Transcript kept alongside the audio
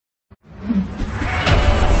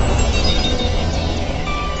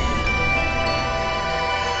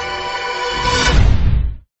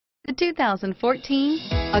2014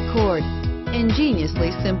 Accord. Ingeniously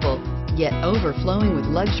simple, yet overflowing with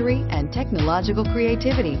luxury and technological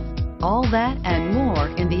creativity. All that and more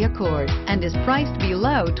in the Accord, and is priced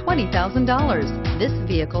below $20,000. This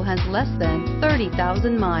vehicle has less than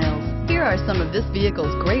 30,000 miles. Here are some of this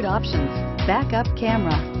vehicle's great options: backup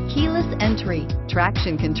camera, keyless entry,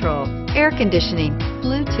 traction control, air conditioning,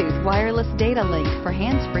 Bluetooth wireless data link for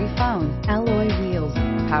hands-free phone, alloy wheels,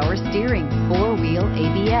 power steering, four-wheel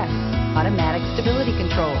ABS, automatic stability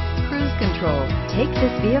control, cruise control. Take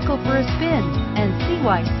this vehicle for a spin and see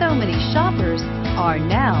why so many shoppers are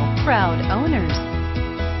now proud owners.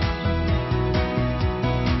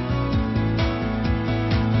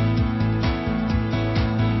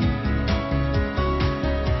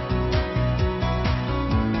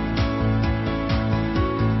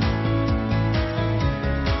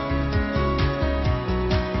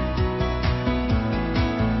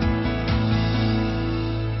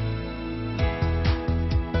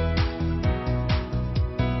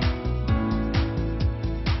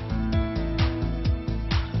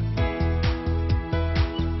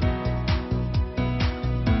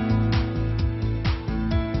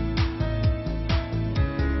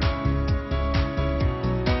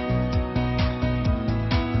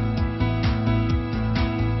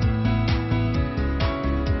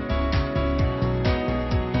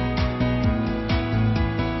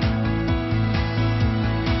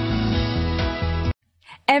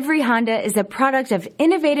 Every Honda is a product of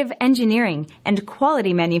innovative engineering and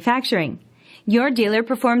quality manufacturing. Your dealer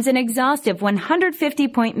performs an exhaustive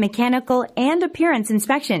 150-point mechanical and appearance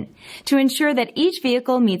inspection to ensure that each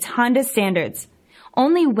vehicle meets Honda standards.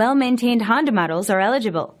 Only well-maintained Honda models are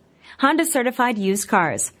eligible. Honda certified used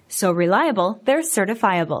cars, so reliable they're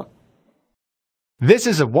certifiable. This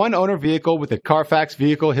is a one-owner vehicle with a Carfax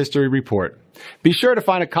Vehicle History Report. Be sure to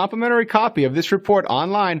find a complimentary copy of this report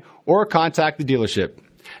online or contact the dealership.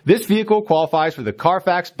 This vehicle qualifies for the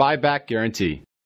Carfax Buyback Guarantee.